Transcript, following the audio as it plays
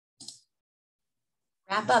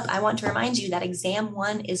wrap up, I want to remind you that exam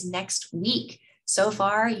 1 is next week. So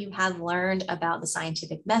far, you have learned about the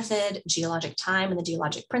scientific method, geologic time and the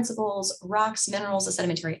geologic principles, rocks, minerals, the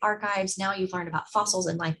sedimentary archives. Now you've learned about fossils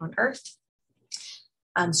and life on Earth.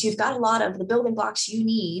 So you've got a lot of the building blocks you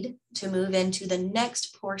need to move into the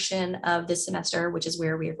next portion of this semester, which is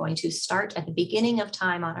where we are going to start at the beginning of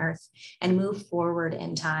time on Earth and move forward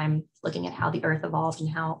in time, looking at how the Earth evolved and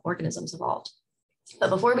how organisms evolved. But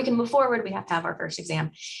before we can move forward, we have to have our first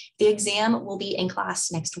exam. The exam will be in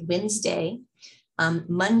class next Wednesday.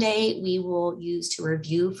 Monday, we will use to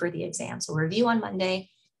review for the exam. So review on Monday,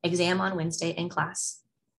 exam on Wednesday in class.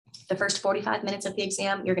 The first 45 minutes of the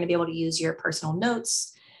exam, you're going to be able to use your personal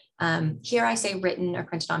notes. Here I say written or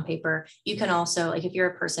printed on paper. You can also, like if you're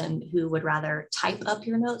a person who would rather type up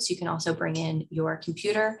your notes, you can also bring in your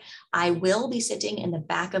computer. I will be sitting in the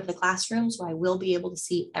back of the classroom, so I will be able to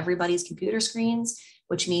see everybody's computer screens,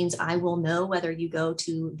 which means I will know whether you go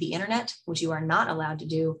to the internet, which you are not allowed to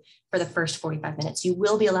do for the first 45 minutes. You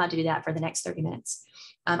will be allowed to do that for the next 30 minutes.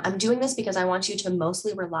 I'm doing this because I want you to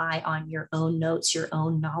mostly rely on your own notes, your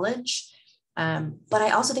own knowledge. But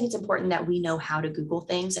I also think it's important that we know how to Google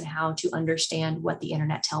things and how to understand what the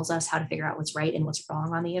internet tells us, how to figure out what's right and what's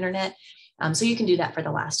wrong on the internet. So you can do that for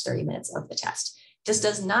the last 30 minutes of the test. This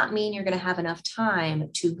does not mean you're going to have enough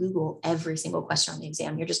time to Google every single question on the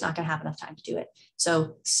exam. You're just not going to have enough time to do it.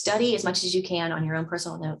 So study as much as you can on your own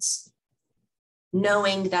personal notes,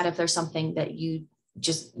 knowing that if there's something that you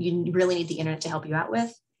really need the internet to help you out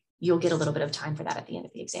with, you'll get a little bit of time for that at the end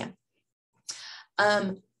of the exam.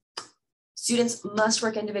 Students must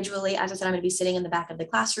work individually. As I said, I'm going to be sitting in the back of the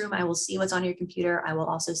classroom. I will see what's on your computer. I will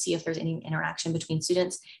also see if there's any interaction between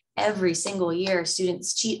students. Every single year,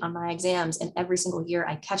 students cheat on my exams, and every single year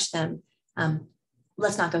I catch them.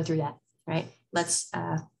 Let's not go through that, right? Let's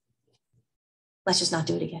just not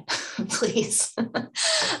do it again, please.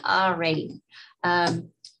 All righty.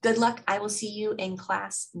 Good luck. I will see you in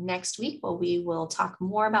class next week, where we will talk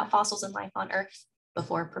more about fossils and life on Earth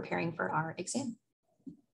before preparing for our exam.